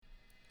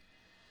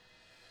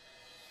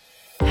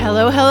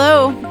Hello,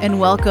 hello, and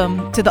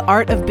welcome to The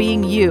Art of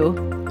Being You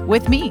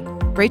with me,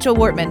 Rachel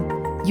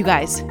Wortman. You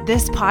guys,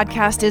 this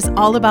podcast is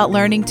all about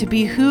learning to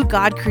be who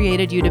God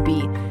created you to be,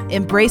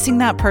 embracing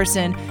that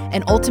person,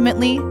 and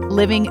ultimately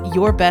living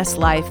your best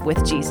life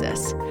with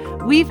Jesus.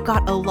 We've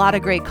got a lot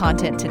of great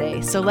content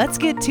today, so let's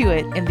get to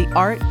it in The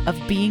Art of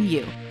Being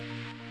You.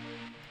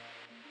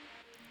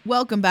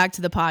 Welcome back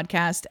to the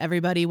podcast,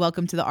 everybody.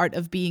 Welcome to The Art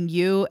of Being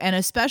You, and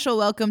a special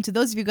welcome to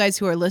those of you guys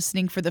who are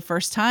listening for the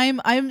first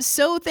time. I'm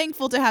so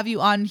thankful to have you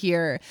on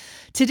here.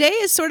 Today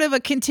is sort of a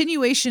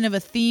continuation of a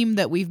theme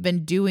that we've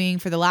been doing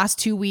for the last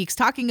 2 weeks,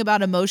 talking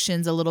about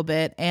emotions a little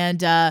bit. And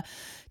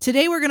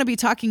today we're going to be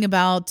talking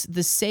about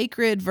the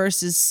sacred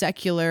versus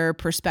secular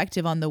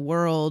perspective on the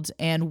world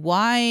and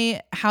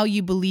why how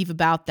you believe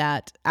about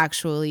that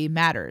actually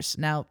matters.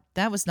 Now,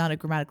 that was not a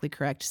grammatically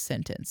correct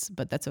sentence,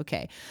 but that's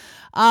okay.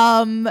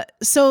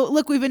 So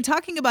look, we've been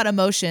talking about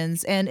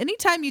emotions, and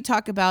anytime you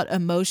talk about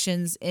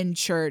emotions in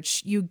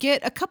church, you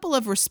get a couple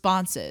of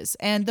responses.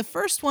 And the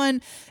first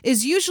one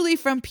is usually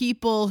from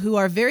people who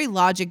are very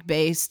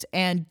logic-based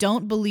and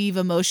don't believe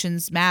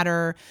emotions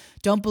matter,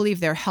 don't believe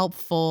they're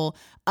helpful.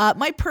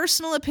 My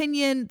personal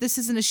opinion, this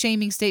isn't a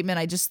shaming statement.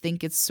 I just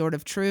think it's sort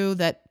of true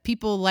that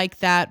people like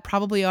that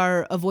probably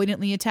are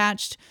avoidantly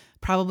attached,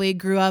 probably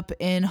grew up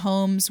in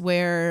homes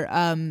where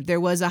there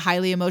was a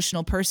highly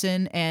emotional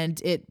person and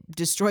it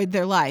destroyed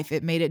their life.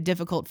 It made it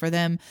difficult for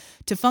them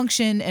to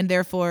function, and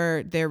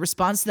therefore their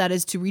response to that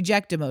is to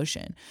reject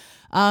emotion.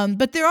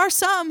 But there are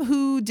some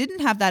who didn't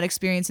have that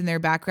experience in their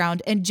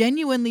background and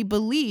genuinely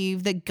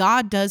believe that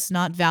God does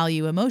not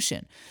value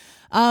emotion.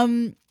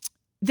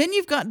 Then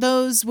you've got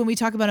those, when we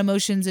talk about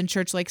emotions in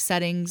church-like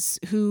settings,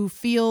 who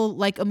feel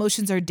like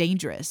emotions are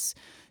dangerous.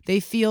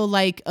 They feel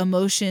like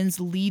emotions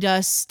lead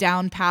us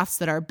down paths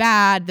that are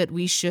bad, that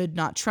we should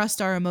not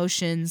trust our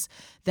emotions,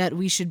 that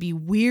we should be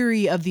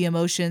weary of the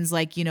emotions,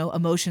 like,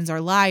 emotions are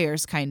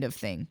liars kind of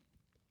thing.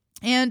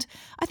 And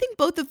I think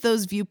both of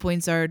those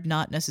viewpoints are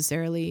not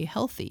necessarily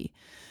healthy.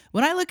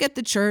 When I look at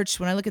the church,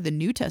 when I look at the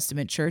New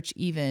Testament church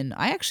even,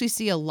 I actually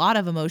see a lot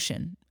of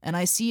emotion. And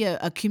I see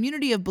a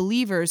community of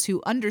believers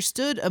who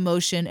understood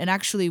emotion and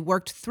actually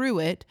worked through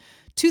it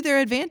to their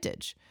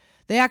advantage.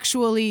 They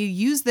actually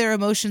use their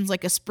emotions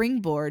like a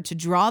springboard to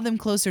draw them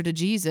closer to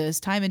Jesus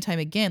time and time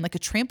again, like a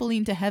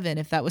trampoline to heaven,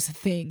 if that was a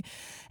thing.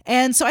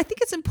 And so I think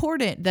it's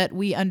important that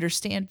we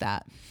understand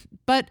that.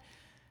 But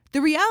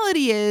the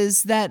reality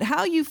is that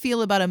how you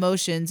feel about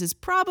emotions is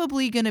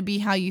probably going to be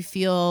how you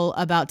feel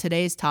about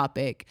today's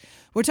topic.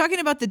 We're talking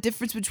about the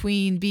difference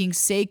between being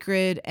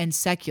sacred and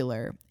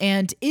secular.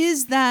 And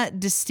is that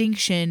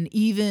distinction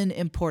even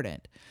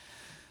important?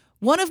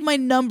 One of my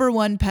number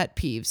one pet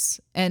peeves,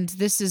 and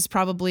this is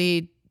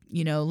probably,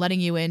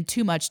 letting you in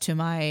too much to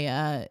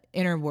my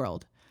inner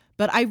world,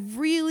 but I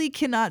really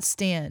cannot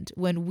stand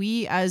when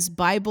we as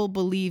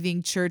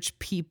Bible-believing church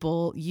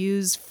people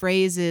use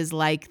phrases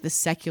like the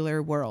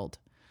secular world.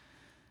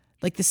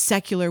 Like the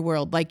secular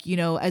world,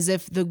 as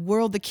if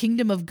the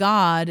kingdom of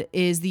God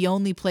is the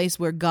only place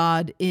where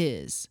God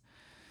is.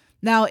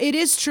 Now, it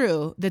is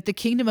true that the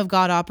kingdom of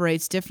God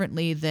operates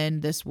differently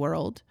than this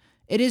world.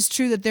 It is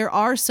true that there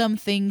are some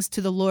things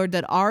to the Lord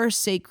that are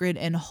sacred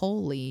and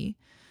holy,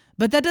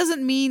 but that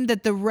doesn't mean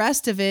that the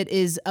rest of it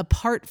is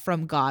apart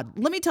from God.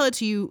 Let me tell it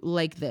to you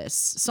like this.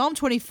 Psalm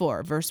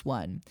 24, verse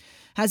 1,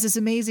 has this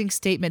amazing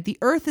statement: "The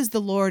earth is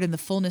the Lord and the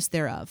fullness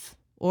thereof,"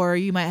 or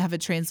you might have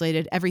it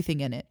translated, "everything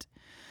in it."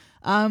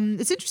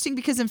 It's interesting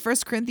because in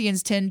 1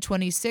 Corinthians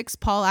 10:26,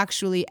 Paul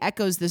actually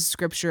echoes this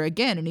scripture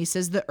again, and he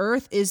says, "The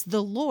earth is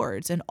the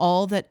Lord's and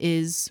all that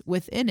is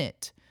within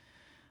it."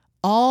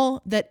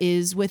 All that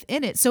is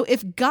within it. So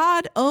if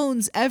God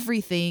owns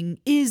everything,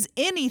 is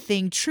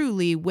anything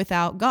truly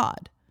without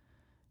God?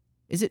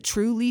 Is it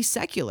truly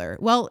secular?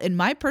 Well, in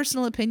my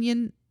personal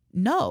opinion,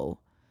 no.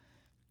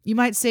 You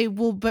might say,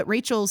 well, but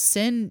Rachel,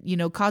 sin,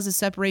 causes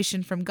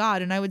separation from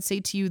God. And I would say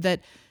to you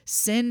that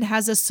sin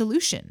has a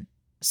solution.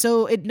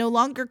 So it no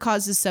longer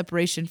causes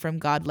separation from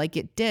God like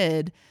it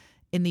did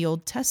in the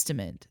Old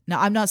Testament. Now,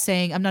 I'm not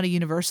a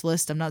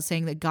universalist. I'm not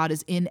saying that God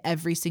is in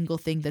every single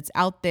thing that's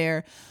out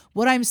there.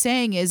 What I'm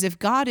saying is if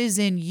God is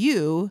in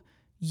you,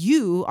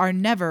 you are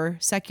never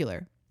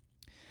secular.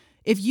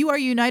 If you are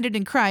united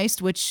in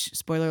Christ, which,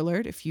 spoiler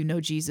alert, if you know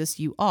Jesus,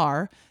 you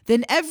are,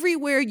 then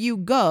everywhere you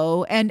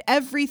go and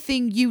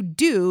everything you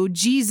do,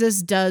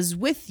 Jesus does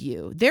with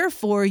you.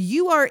 Therefore,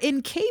 you are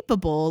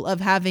incapable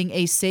of having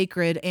a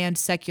sacred and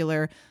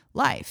secular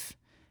life.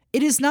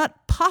 It is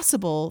not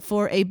possible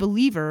for a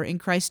believer in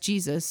Christ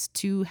Jesus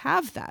to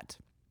have that.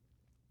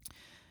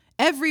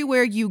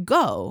 Everywhere you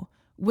go,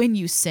 when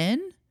you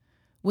sin,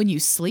 when you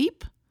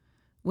sleep,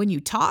 when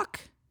you talk,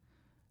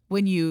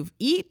 when you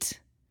eat,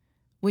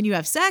 when you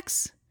have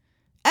sex,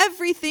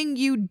 everything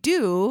you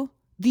do,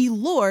 the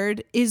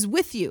Lord is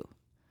with you.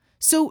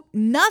 So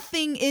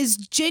nothing is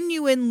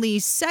genuinely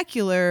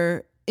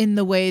secular in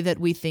the way that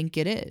we think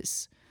it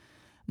is.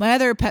 My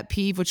other pet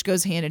peeve, which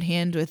goes hand in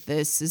hand with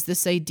this, is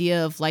this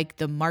idea of like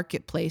the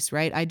marketplace,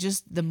 right?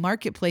 The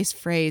marketplace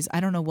phrase,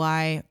 I don't know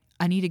why.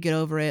 I need to get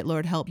over it.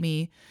 Lord, help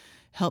me.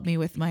 help me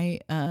with my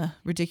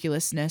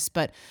ridiculousness.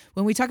 But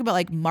when we talk about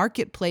like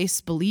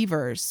marketplace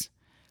believers,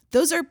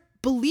 those are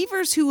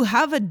believers who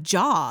have a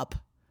job,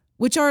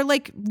 which are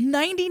like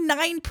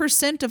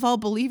 99% of all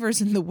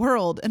believers in the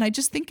world. And I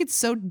just think it's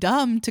so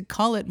dumb to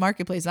call it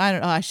marketplace. I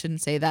don't know, I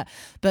shouldn't say that,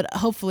 but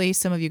hopefully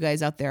some of you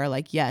guys out there are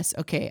like, yes,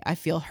 okay, I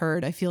feel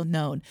heard, I feel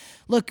known.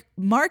 Look,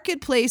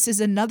 marketplace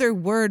is another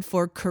word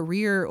for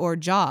career or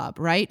job,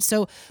 right?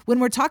 So when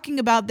we're talking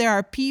about there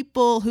are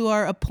people who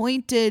are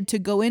appointed to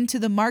go into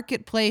the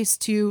marketplace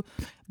to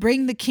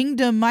bring the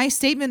kingdom, my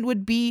statement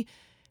would be,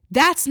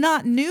 that's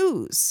not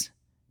news.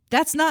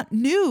 That's not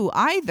new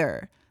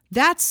either.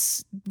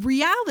 That's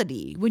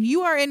reality. When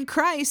you are in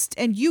Christ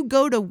and you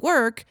go to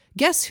work,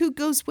 guess who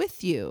goes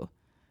with you?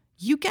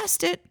 You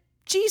guessed it,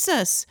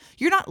 Jesus.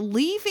 You're not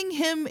leaving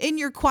him in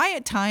your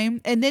quiet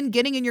time and then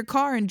getting in your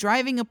car and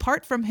driving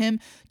apart from him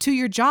to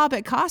your job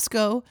at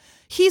Costco.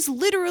 He's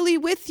literally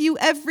with you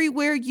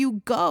everywhere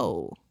you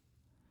go.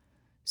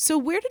 So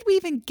where did we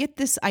even get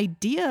this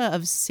idea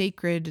of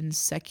sacred and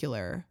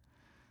secular?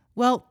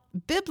 Well,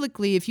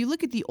 biblically, if you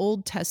look at the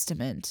Old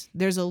Testament,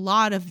 there's a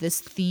lot of this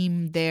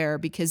theme there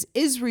because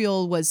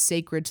Israel was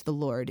sacred to the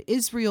Lord.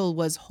 Israel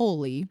was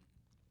holy,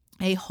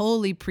 a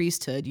holy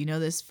priesthood. You know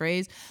this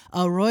phrase?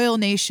 A royal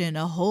nation,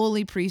 a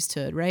holy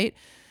priesthood, right?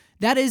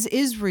 That is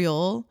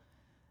Israel.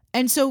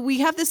 And so we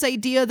have this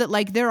idea that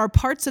like there are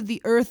parts of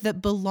the earth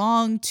that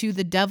belong to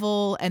the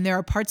devil and there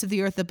are parts of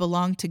the earth that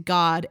belong to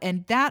God.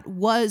 And that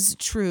was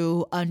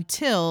true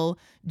until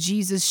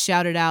Jesus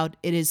shouted out,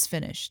 "It is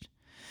finished."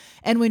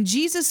 And when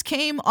Jesus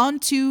came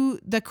onto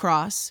the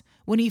cross,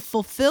 when he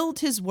fulfilled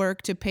his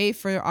work to pay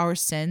for our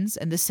sins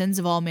and the sins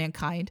of all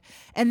mankind,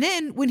 and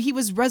then when he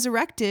was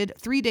resurrected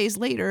 3 days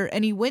later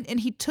and he went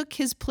and he took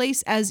his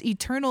place as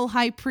eternal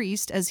high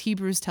priest, as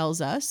Hebrews tells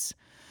us,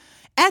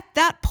 at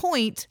that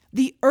point,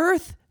 the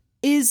earth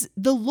is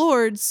the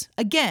Lord's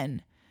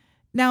again.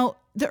 Now,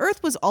 the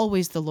earth was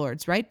always the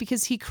Lord's, right?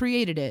 Because he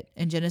created it.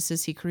 In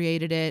Genesis, he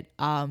created it.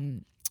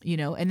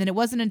 And then it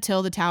wasn't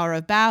until the Tower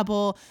of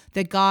Babel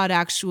that God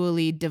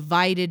actually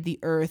divided the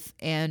earth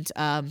and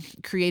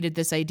created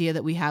this idea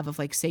that we have of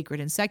like sacred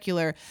and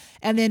secular.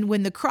 And then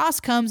when the cross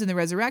comes and the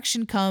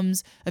resurrection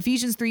comes,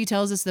 Ephesians 3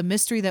 tells us the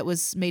mystery that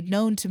was made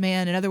known to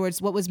man. In other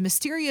words, what was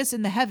mysterious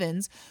in the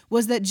heavens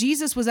was that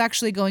Jesus was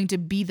actually going to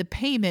be the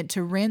payment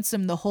to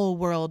ransom the whole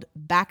world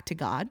back to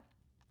God.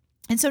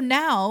 And so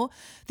now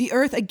the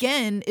earth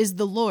again is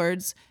the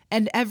Lord's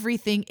and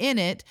everything in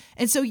it.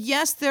 And so,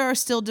 yes, there are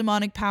still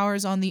demonic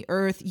powers on the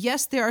earth.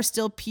 Yes, there are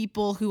still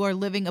people who are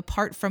living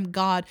apart from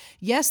God.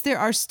 Yes, there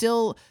are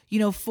still,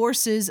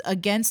 forces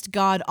against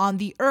God on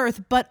the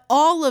earth, but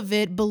all of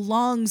it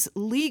belongs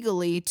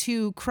legally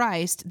to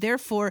Christ.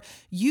 Therefore,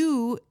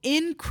 you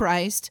in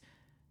Christ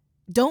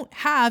don't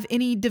have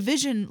any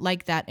division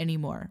like that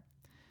anymore.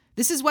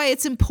 This is why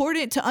it's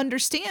important to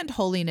understand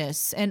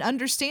holiness and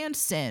understand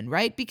sin,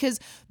 right? Because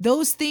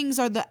those things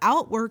are the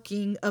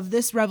outworking of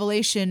this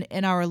revelation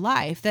in our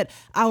life, that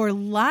our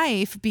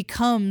life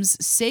becomes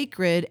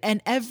sacred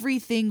and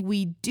everything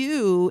we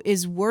do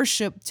is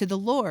worship to the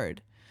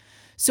Lord.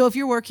 So if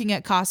you're working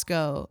at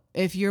Costco,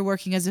 if you're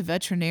working as a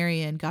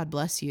veterinarian, God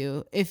bless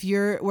you. If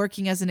you're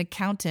working as an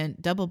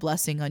accountant, double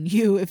blessing on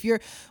you. If you're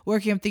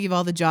working, I'm thinking of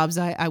all the jobs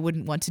I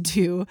wouldn't want to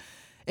do.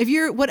 If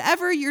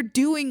whatever you're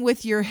doing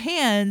with your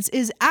hands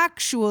is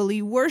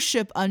actually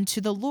worship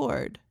unto the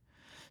Lord.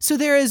 So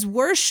there is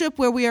worship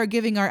where we are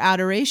giving our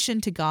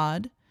adoration to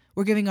God.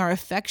 We're giving our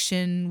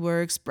affection.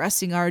 We're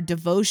expressing our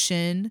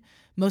devotion.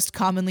 Most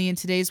commonly in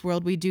today's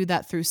world, we do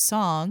that through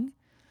song.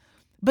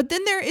 But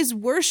then there is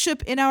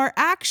worship in our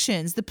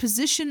actions. The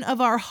position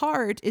of our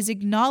heart is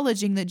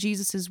acknowledging that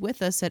Jesus is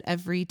with us at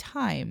every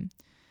time,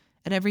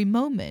 at every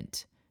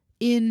moment,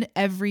 in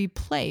every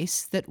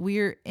place that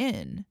we're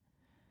in.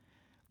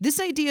 This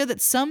idea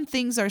that some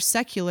things are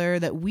secular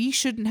that we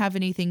shouldn't have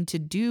anything to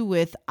do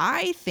with,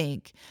 I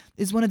think,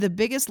 is one of the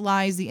biggest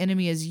lies the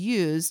enemy has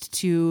used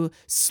to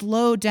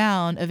slow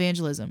down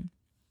evangelism.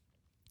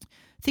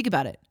 Think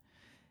about it.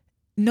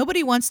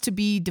 Nobody wants to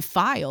be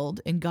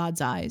defiled in God's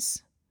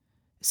eyes.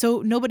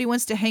 So nobody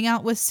wants to hang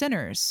out with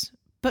sinners.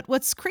 But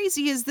what's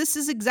crazy is this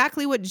is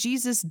exactly what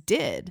Jesus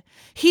did.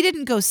 He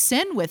didn't go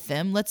sin with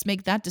them. Let's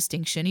make that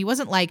distinction. He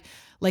wasn't like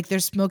they're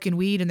smoking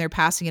weed and they're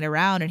passing it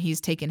around and he's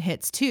taking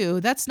hits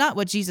too. That's not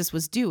what Jesus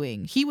was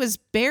doing. He was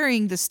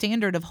bearing the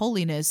standard of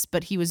holiness,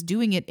 but he was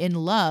doing it in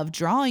love,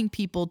 drawing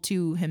people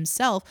to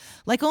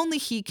himself like only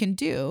he can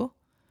do.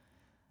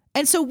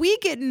 And so we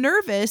get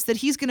nervous that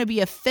he's going to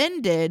be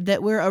offended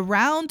that we're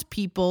around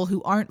people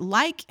who aren't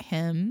like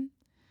him.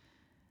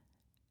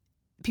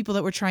 People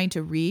that we're trying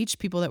to reach,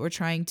 people that we're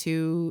trying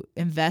to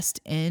invest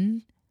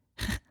in.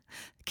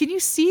 Can you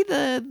see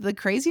the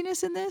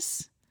craziness in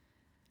this?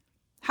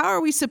 How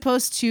are we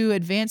supposed to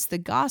advance the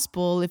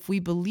gospel if we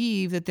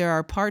believe that there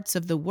are parts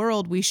of the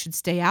world we should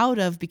stay out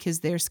of because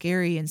they're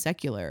scary and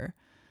secular?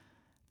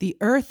 The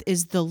earth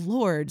is the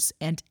Lord's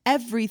and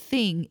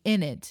everything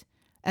in it.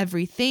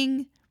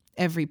 Everything,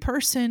 every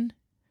person,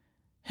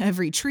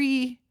 every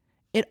tree,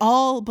 it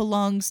all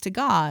belongs to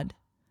God.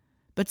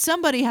 but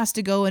somebody has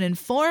to go and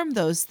inform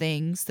those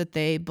things that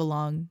they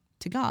belong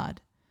to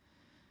God.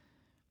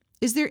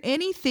 Is there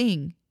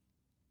anything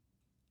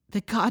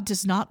that God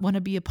does not want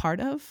to be a part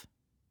of?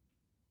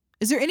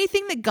 Is there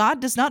anything that God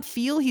does not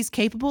feel he's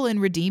capable in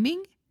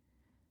redeeming?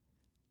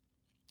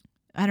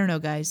 I don't know,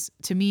 guys.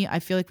 To me, I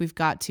feel like we've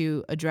got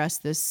to address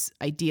this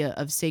idea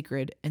of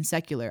sacred and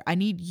secular.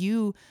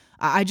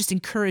 I just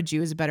encourage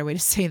you, is a better way to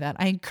say that.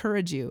 I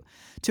encourage you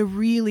to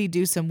really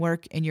do some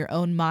work in your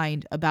own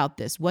mind about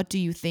this. What do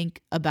you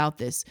think about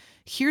this?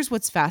 Here's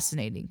what's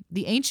fascinating.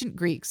 The ancient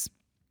Greeks,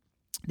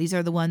 these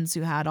are the ones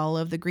who had all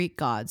of the Greek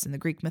gods and the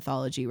Greek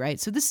mythology, right?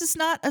 So this is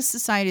not a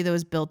society that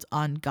was built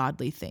on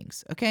godly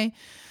things, okay?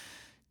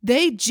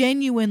 They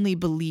genuinely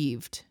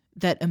believed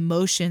that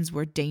emotions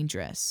were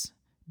dangerous.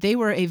 They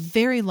were a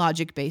very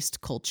logic-based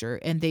culture,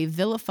 and they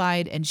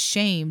vilified and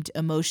shamed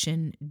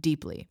emotion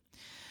deeply.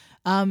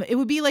 It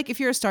would be like, if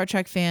you're a Star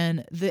Trek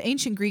fan, the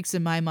ancient Greeks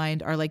in my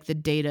mind are like the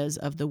Datas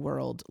of the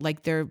world.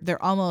 Like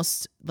they're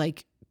almost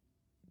like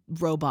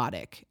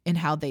robotic in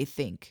how they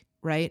think,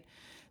 right?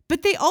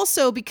 But they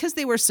also, because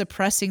they were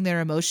suppressing their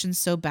emotions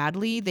so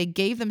badly, they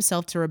gave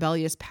themselves to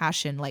rebellious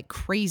passion like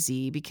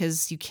crazy,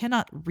 because you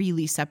cannot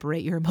really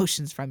separate your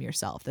emotions from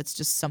yourself. That's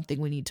just something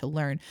we need to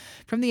learn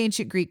from the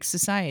ancient Greek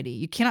society.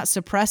 You cannot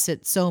suppress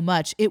it so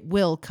much. It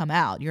will come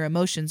out. Your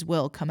emotions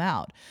will come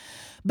out.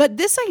 But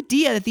this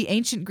idea that the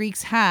ancient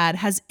Greeks had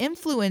has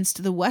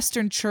influenced the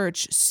Western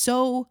church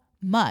so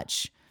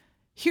much.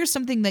 Here's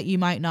something that you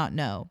might not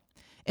know.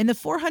 In the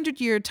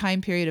 400-year time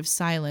period of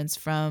silence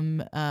from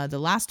the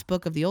last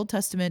book of the Old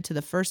Testament to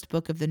the first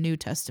book of the New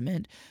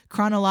Testament,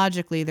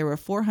 chronologically, there were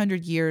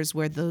 400 years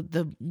where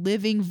the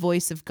living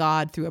voice of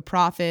God through a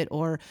prophet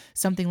or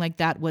something like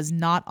that was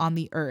not on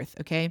the earth,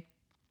 okay?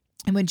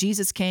 And when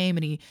Jesus came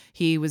and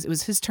it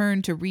was his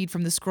turn to read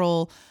from the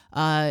scroll,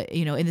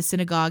 in the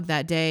synagogue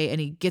that day, and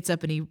he gets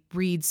up and he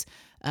reads,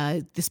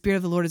 "The Spirit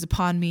of the Lord is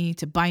upon me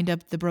to bind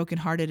up the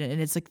brokenhearted,"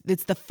 and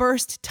it's the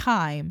first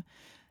time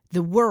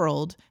the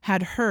world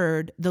had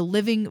heard the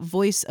living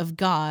voice of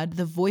God,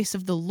 the voice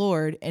of the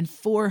Lord, in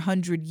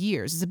 400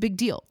 years. It's a big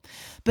deal.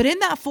 But in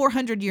that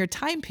 400-year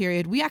time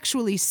period, we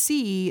actually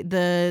see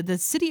the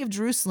city of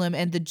Jerusalem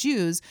and the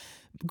Jews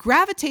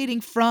gravitating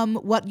from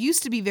what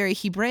used to be very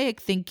Hebraic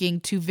thinking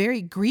to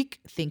very Greek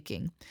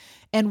thinking.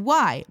 And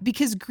why?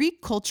 Because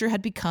Greek culture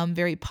had become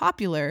very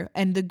popular,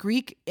 and the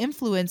Greek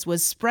influence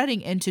was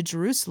spreading into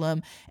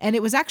Jerusalem, and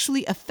it was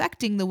actually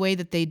affecting the way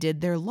that they did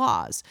their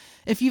laws.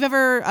 If you've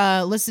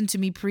ever listened to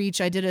me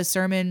preach, I did a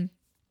sermon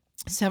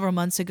several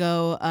months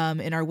ago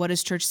in our What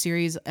is Church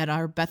series at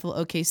our Bethel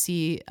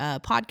OKC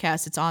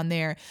podcast. It's on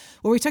there,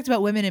 where we talked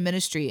about women in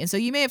ministry. And so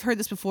you may have heard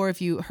this before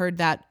if you heard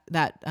that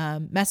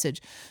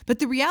message. But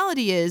the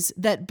reality is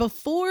that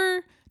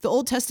before the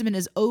Old Testament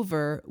is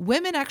over,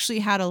 women actually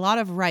had a lot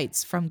of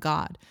rights from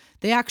God.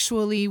 They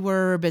actually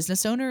were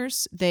business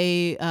owners.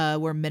 They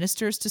were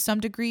ministers to some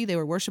degree. They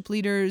were worship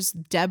leaders.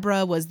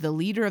 Deborah was the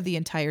leader of the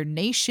entire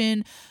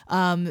nation.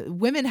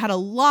 Women had a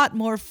lot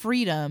more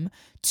freedom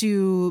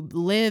to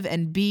live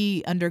and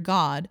be under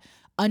God,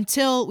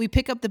 until we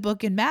pick up the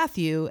book in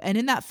Matthew. And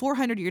in that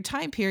 400-year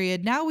time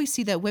period, now we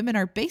see that women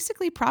are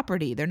basically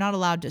property. They're not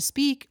allowed to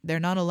speak. They're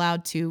not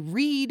allowed to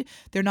read.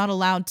 They're not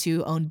allowed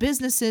to own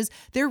businesses.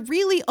 They're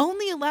really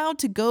only allowed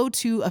to go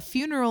to a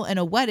funeral and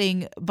a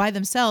wedding by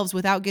themselves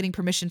without getting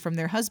permission from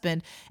their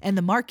husband and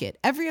the market.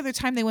 Every other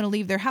time they want to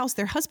leave their house,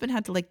 their husband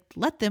had to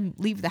let them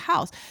leave the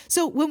house.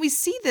 So when we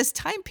see this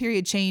time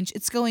period change,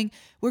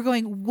 we're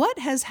going, what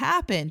has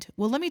happened?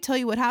 Well, let me tell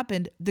you what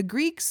happened. The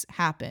Greeks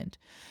happened.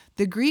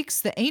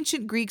 The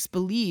ancient Greeks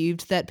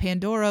believed that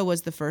Pandora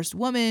was the first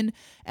woman,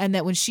 and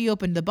that when she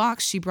opened the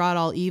box, she brought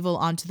all evil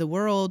onto the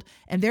world,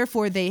 and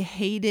therefore they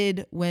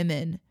hated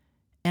women.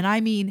 And I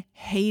mean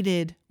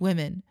hated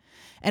women.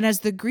 And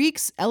as the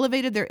Greeks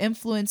elevated their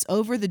influence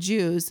over the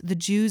Jews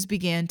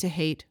began to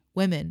hate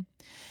women.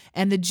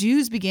 And the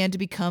Jews began to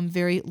become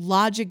very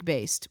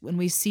logic-based. When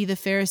we see the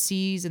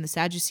Pharisees and the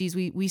Sadducees,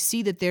 we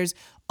see that there's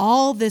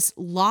all this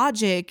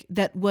logic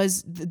that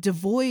was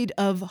devoid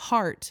of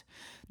heart.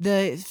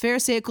 The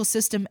Pharisaical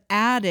system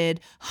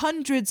added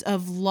hundreds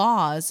of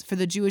laws for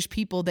the Jewish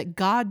people that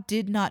God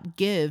did not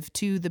give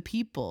to the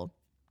people.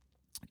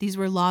 These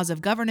were laws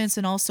of governance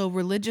and also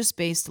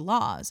religious-based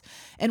laws.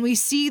 And we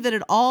see that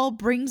it all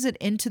brings it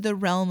into the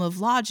realm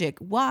of logic.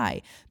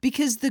 Why?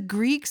 Because the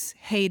Greeks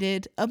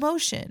hated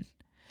emotion.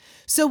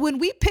 So when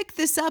we pick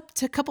this up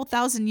to a couple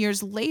thousand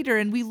years later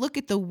and we look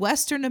at the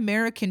Western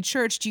American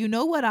church, do you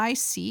know what I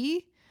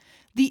see?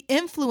 The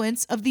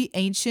influence of the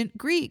ancient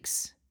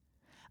Greeks.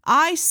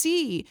 I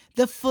see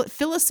the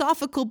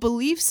philosophical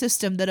belief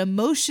system that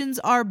emotions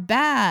are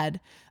bad.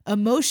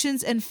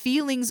 Emotions and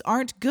feelings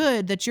aren't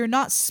good, that you're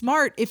not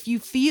smart if you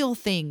feel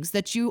things,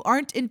 that you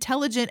aren't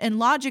intelligent and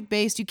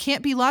logic-based. You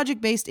can't be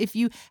logic-based if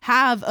you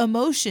have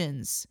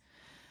emotions.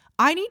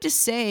 I need to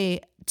say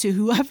to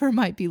whoever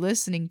might be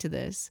listening to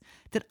this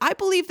that I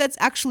believe that's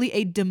actually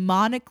a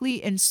demonically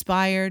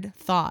inspired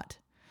thought.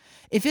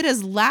 If it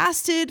has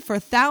lasted for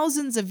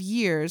thousands of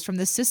years from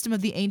the system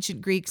of the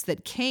ancient Greeks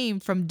that came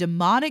from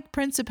demonic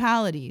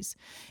principalities,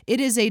 it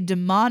is a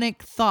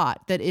demonic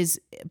thought that is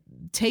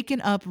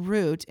taken up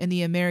root in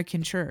the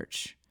American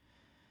church.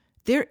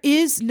 There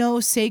is no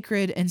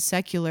sacred and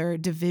secular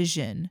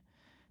division.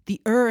 The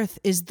earth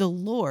is the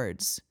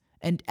Lord's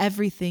and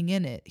everything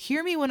in it.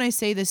 Hear me when I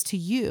say this to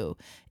you.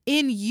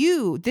 In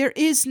you, there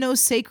is no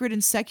sacred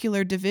and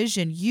secular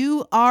division.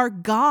 You are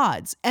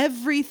God's.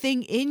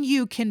 Everything in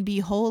you can be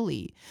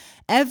holy.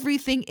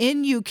 Everything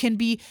in you can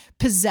be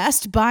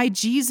possessed by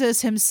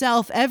Jesus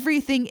himself.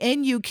 Everything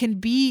in you can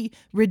be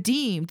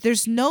redeemed.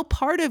 There's no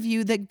part of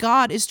you that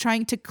God is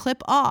trying to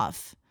clip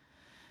off.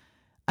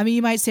 I mean,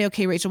 you might say,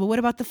 okay, Rachel, but what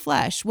about the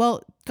flesh?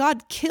 Well,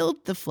 God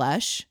killed the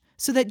flesh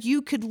so that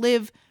you could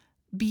live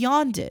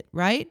beyond it,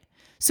 right?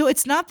 So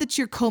it's not that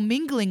you're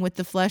commingling with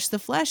the flesh. The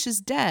flesh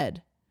is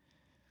dead.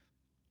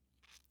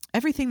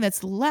 Everything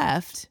that's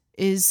left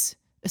is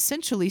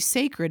essentially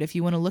sacred if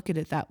you want to look at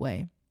it that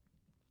way.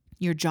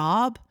 Your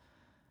job,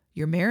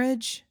 your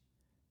marriage,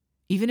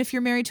 even if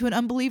you're married to an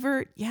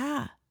unbeliever,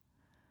 yeah.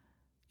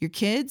 Your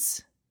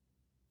kids,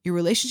 your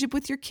relationship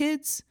with your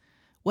kids,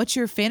 what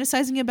you're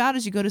fantasizing about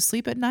as you go to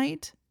sleep at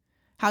night,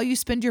 how you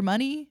spend your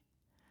money,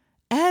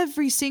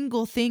 every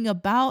single thing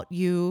about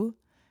you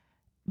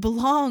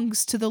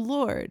belongs to the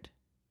Lord.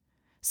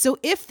 So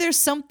if there's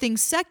something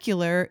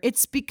secular,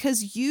 it's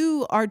because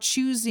you are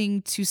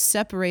choosing to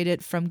separate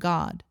it from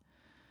God.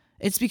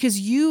 It's because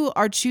you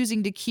are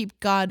choosing to keep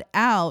God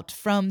out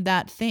from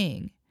that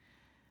thing.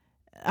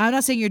 I'm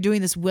not saying you're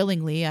doing this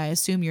willingly. I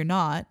assume you're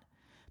not.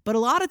 But a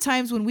lot of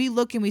times when we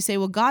look and we say,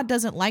 well, God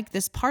doesn't like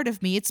this part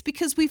of me, it's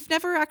because we've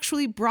never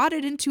actually brought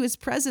it into his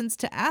presence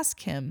to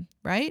ask him,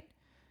 right?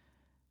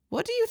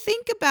 What do you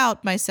think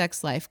about my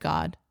sex life,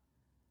 God?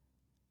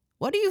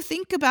 What do you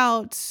think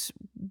about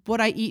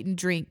what I eat and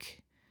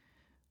drink?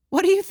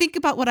 What do you think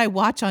about what I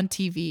watch on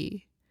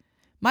TV?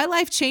 My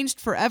life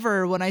changed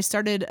forever when I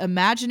started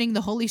imagining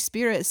the Holy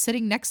Spirit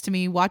sitting next to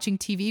me watching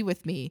TV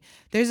with me.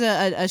 There's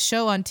a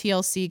show on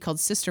TLC called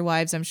Sister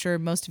Wives. I'm sure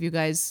most of you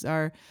guys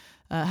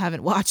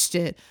haven't watched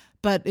it,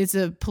 but it's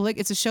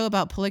a show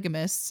about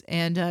polygamists,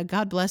 and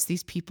God bless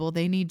these people.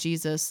 They need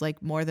Jesus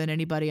like more than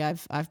anybody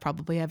I've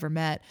probably ever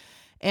met.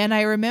 And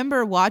I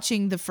remember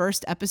watching the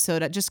first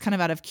episode just kind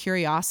of out of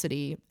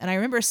curiosity. And I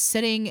remember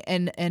sitting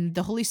and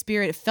the Holy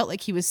Spirit, it felt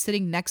like he was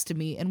sitting next to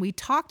me. And we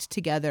talked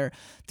together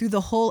through the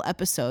whole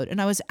episode.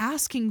 And I was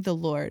asking the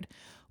Lord,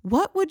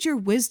 what would your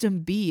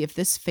wisdom be if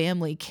this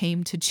family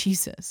came to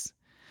Jesus?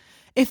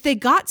 If they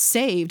got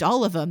saved,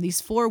 all of them,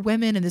 these 4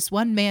 women and this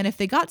one man, if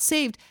they got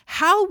saved,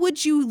 how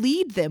would you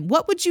lead them?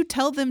 What would you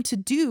tell them to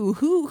do?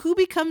 Who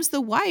becomes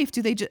the wife?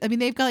 They've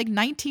got like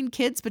 19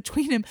 kids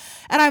between them.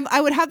 And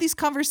I would have these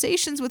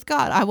conversations with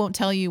God. I won't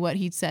tell you what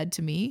he said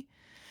to me.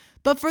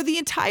 But for the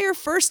entire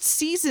first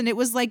season, it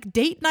was like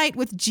date night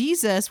with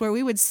Jesus, where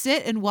we would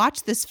sit and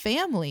watch this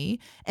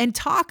family and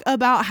talk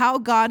about how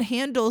God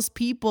handles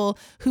people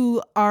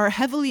who are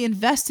heavily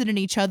invested in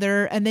each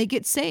other and they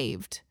get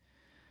saved.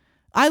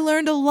 I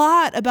learned a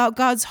lot about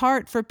God's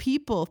heart for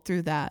people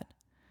through that.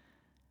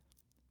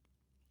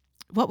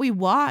 What we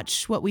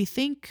watch, what we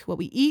think, what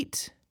we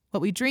eat,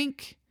 what we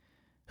drink,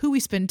 who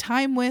we spend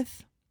time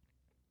with.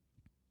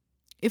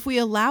 If we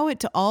allow it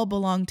to all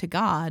belong to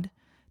God,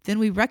 then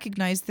we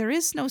recognize there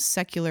is no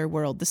secular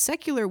world. The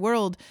secular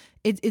world,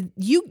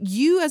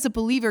 you as a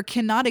believer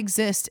cannot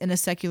exist in a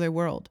secular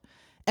world.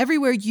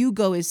 Everywhere you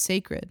go is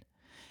sacred.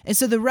 And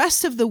so the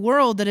rest of the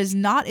world that is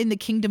not in the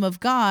kingdom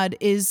of God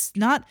is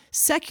not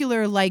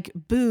secular like,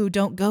 boo,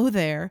 don't go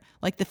there,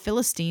 like the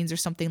Philistines or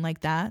something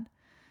like that.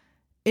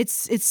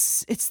 It's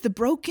the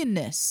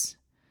brokenness.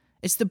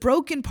 It's the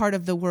broken part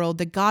of the world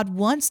that God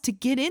wants to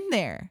get in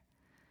there.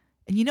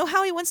 And you know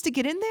how he wants to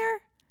get in there?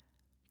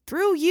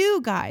 Through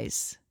you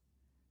guys.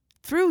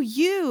 Through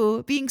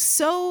you being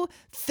so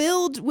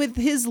filled with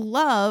his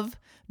love,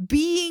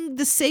 being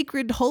the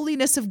sacred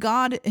holiness of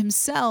God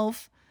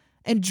himself,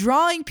 and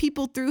drawing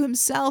people through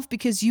himself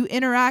because you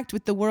interact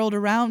with the world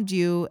around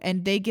you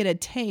and they get a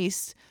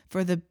taste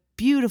for the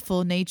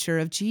beautiful nature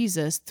of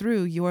Jesus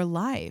through your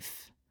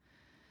life.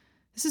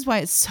 This is why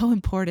it's so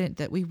important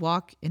that we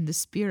walk in the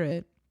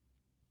Spirit.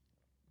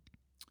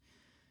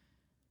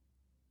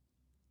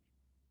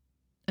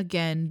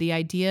 Again, the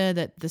idea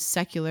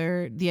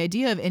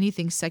of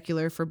anything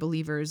secular for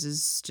believers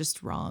is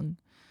just wrong.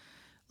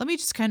 Let me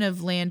just kind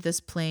of land this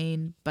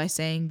plane by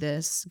saying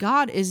this.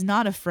 God is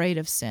not afraid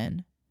of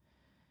sin.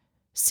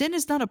 Sin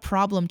is not a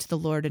problem to the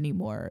Lord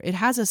anymore. It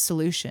has a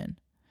solution.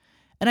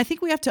 And I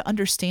think we have to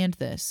understand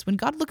this. When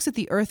God looks at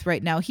the earth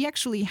right now, he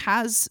actually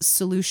has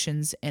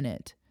solutions in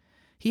it.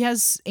 He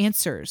has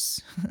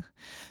answers.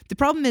 The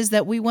problem is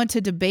that we want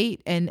to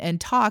debate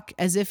and talk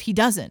as if he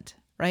doesn't,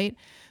 right?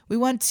 We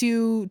want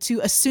to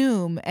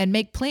assume and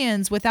make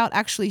plans without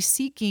actually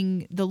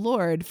seeking the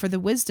Lord for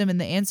the wisdom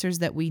and the answers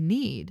that we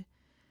need.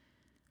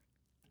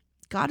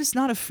 God is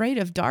not afraid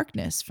of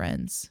darkness,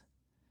 friends.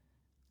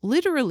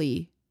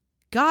 Literally,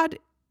 God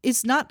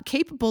is not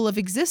capable of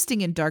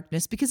existing in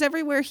darkness because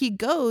everywhere he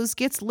goes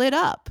gets lit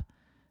up.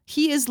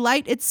 He is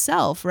light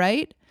itself,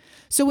 right?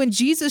 So when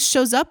Jesus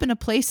shows up in a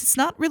place, it's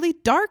not really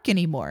dark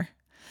anymore.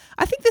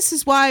 I think this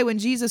is why when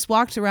Jesus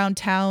walked around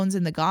towns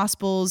in the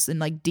Gospels and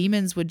like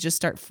demons would just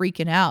start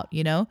freaking out,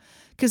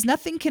 because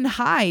nothing can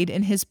hide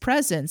in his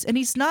presence. And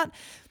he's not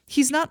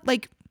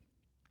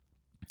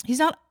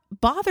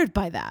bothered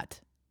by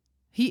that.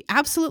 He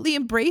absolutely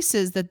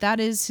embraces that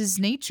is his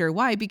nature.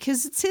 Why?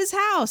 Because it's his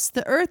house.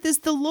 The earth is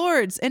the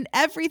Lord's and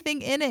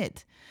everything in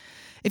it.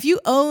 If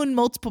you own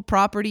multiple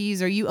properties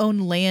or you own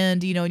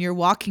land, and you're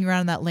walking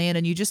around that land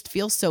and you just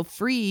feel so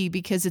free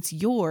because it's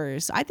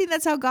yours, I think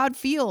that's how God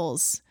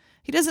feels.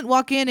 He doesn't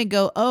walk in and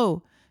go,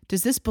 oh,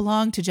 does this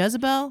belong to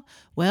Jezebel?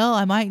 Well,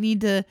 I might need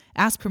to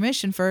ask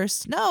permission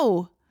first.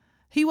 No,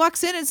 he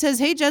walks in and says,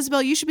 hey,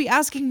 Jezebel, you should be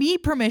asking me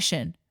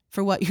permission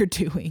for what you're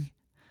doing.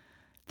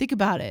 Think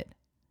about it.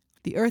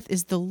 The earth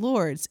is the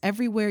Lord's.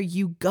 Everywhere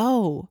you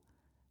go,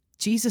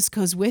 Jesus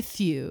goes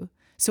with you.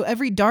 So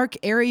every dark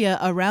area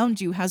around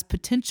you has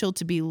potential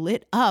to be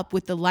lit up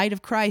with the light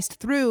of Christ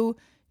through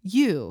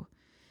you.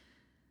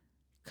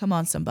 Come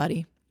on,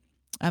 somebody.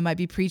 I might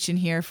be preaching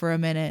here for a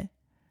minute,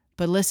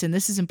 but listen,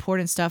 this is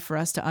important stuff for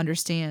us to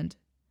understand.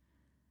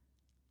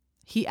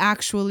 He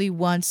actually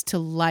wants to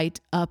light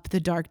up the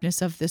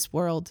darkness of this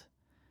world.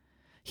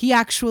 He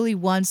actually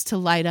wants to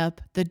light up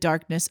the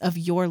darkness of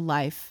your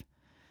life.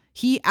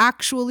 He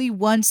actually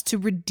wants to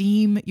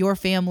redeem your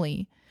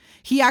family.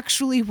 He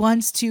actually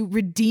wants to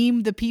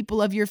redeem the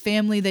people of your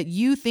family that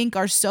you think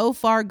are so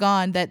far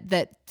gone,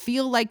 that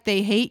feel like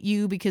they hate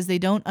you because they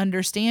don't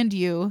understand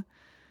you.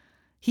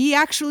 He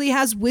actually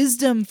has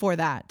wisdom for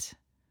that.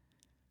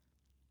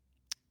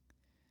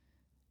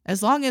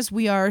 As long as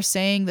we are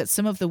saying that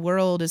some of the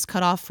world is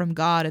cut off from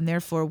God and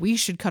therefore we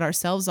should cut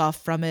ourselves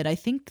off from it, I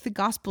think the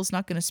gospel is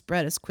not going to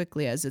spread as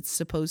quickly as it's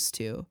supposed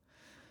to.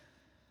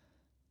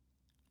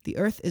 The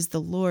earth is the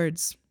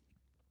Lord's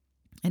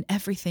and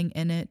everything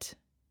in it.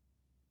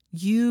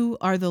 You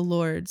are the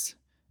Lord's,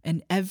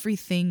 and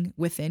everything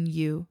within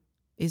you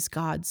is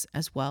God's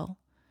as well.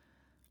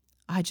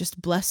 I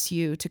just bless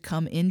you to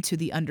come into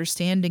the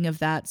understanding of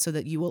that so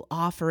that you will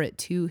offer it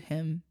to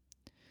him.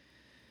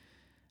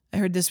 I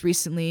heard this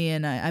recently,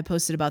 and I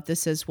posted about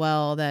this as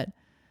well, that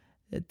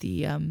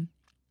the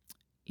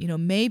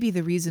maybe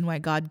the reason why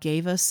God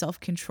gave us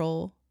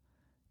self-control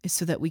is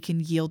so that we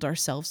can yield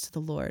ourselves to the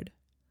Lord.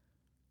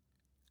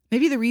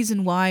 Maybe the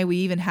reason why we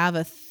even have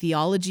a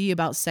theology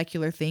about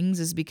secular things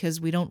is because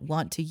we don't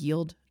want to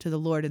yield to the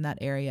Lord in that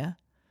area.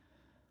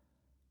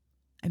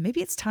 And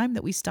maybe it's time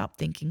that we stop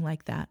thinking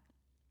like that.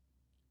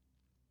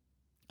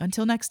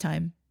 Until next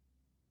time,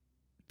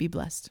 be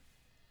blessed.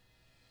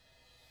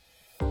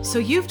 So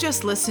you've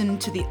just listened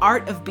to The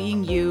Art of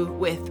Being You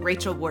with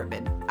Rachel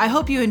Wortman. I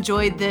hope you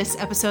enjoyed this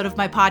episode of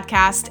my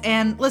podcast.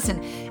 And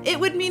listen, it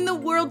would mean the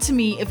world to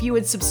me if you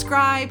would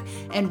subscribe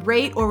and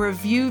rate or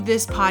review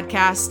this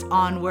podcast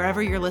on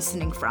wherever you're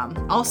listening from.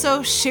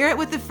 Also, share it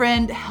with a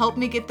friend. Help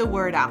me get the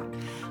word out.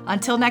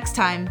 Until next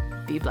time,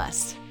 be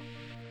blessed.